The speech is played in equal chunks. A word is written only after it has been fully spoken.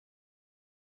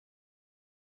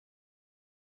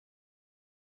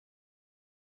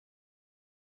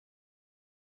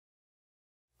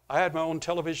I had my own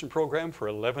television program for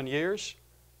 11 years.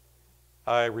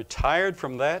 I retired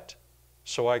from that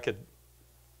so I could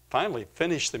finally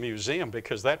finish the museum,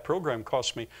 because that program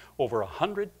cost me over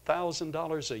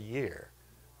 $100,000 a year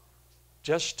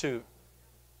just to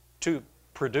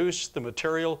produce the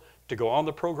material to go on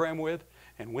the program with,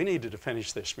 and we needed to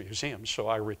finish this museum. So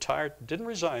I retired, didn't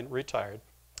resign, retired.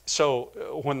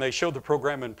 So when they showed the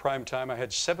program in prime time, I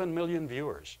had 7 million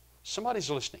viewers. Somebody's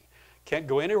listening. Can't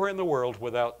go anywhere in the world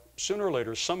without sooner or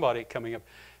later somebody coming up.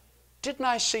 Didn't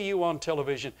I see you on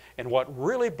television? And what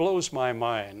really blows my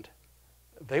mind,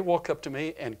 they walk up to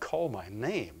me and call my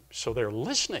name. So they're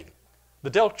listening.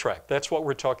 The Delk track, that's what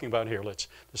we're talking about here. Let's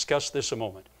discuss this a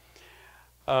moment.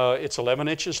 It's 11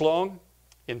 inches long,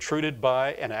 intruded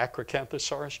by an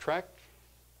Acrocanthosaurus track.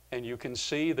 And you can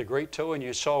see the great toe, and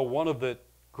you saw one of the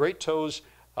great toes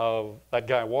of that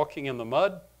guy walking in the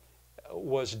mud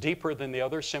was deeper than the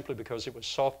other simply because it was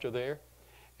softer there.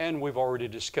 And we've already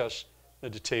discussed the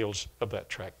details of that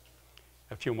track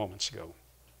a few moments ago.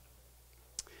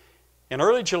 In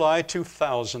early July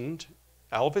 2000,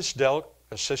 Alvis Delk,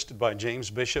 assisted by James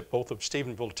Bishop, both of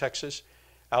Stephenville, Texas,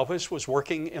 Alvis was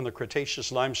working in the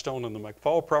Cretaceous limestone in the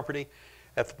McFall property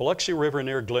at the Biloxi River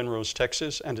near Glen Rose,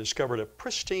 Texas, and discovered a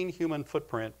pristine human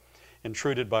footprint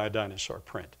intruded by a dinosaur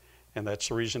print. And that's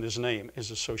the reason his name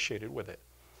is associated with it.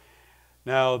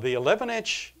 Now, the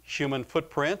 11-inch human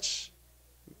footprints,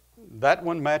 that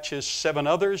one matches 7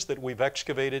 others that we've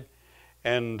excavated,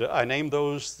 and I named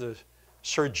those the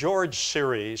Sir George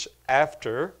series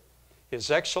after His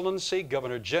Excellency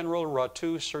Governor General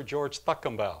Ratu Sir George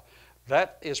Thakumbau.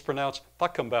 That is pronounced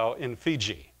Thakumbau in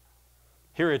Fiji.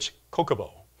 Here it's Kokobo,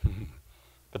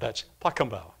 but that's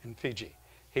Thakumbau in Fiji.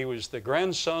 He was the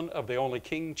grandson of the only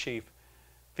king chief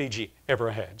Fiji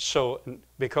ever had. So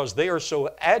because they are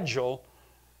so agile,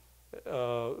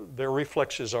 their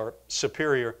reflexes are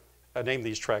superior. I named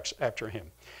these tracks after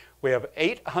him. We have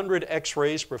 800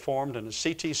 X-rays performed in a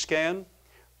CT scan.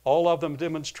 All of them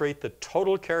demonstrate the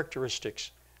total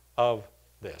characteristics of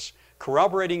this.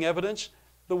 Corroborating evidence,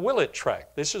 the Willett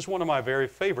track. This is one of my very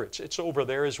favorites. It's over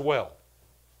there as well.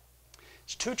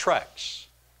 It's 2 tracks.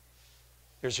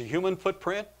 There's a human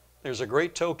footprint. There's a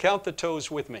great toe. Count the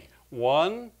toes with me.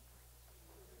 1.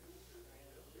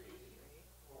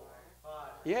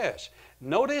 Yes.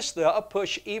 Notice the up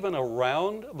push even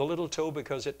around the little toe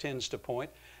because it tends to point.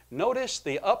 Notice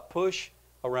the up push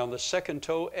around the second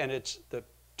toe, and the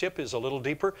tip is a little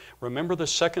deeper. Remember, the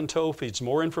second toe feeds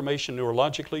more information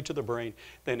neurologically to the brain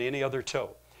than any other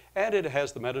toe. And it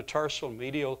has the metatarsal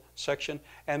medial section.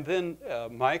 And then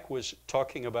Mike was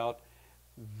talking about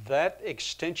that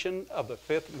extension of the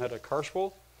 5th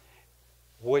metacarpal,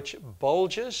 which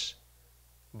bulges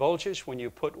when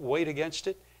you put weight against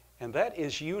it. And that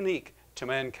is unique to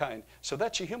mankind. So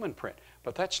that's a human print,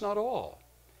 but that's not all.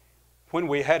 When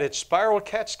we had its spiral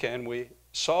CAT scan, we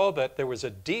saw that there was a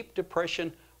deep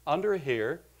depression under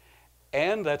here,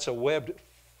 and that's a webbed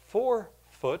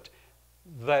forefoot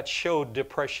that showed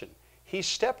depression. He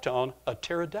stepped on a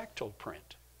pterodactyl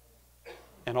print.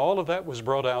 And all of that was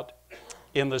brought out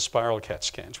in the spiral CAT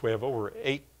scans. We have over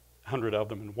 800 of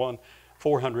them in one,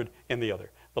 400 in the other.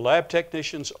 The lab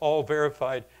technicians all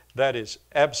verified that is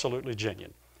absolutely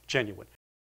genuine.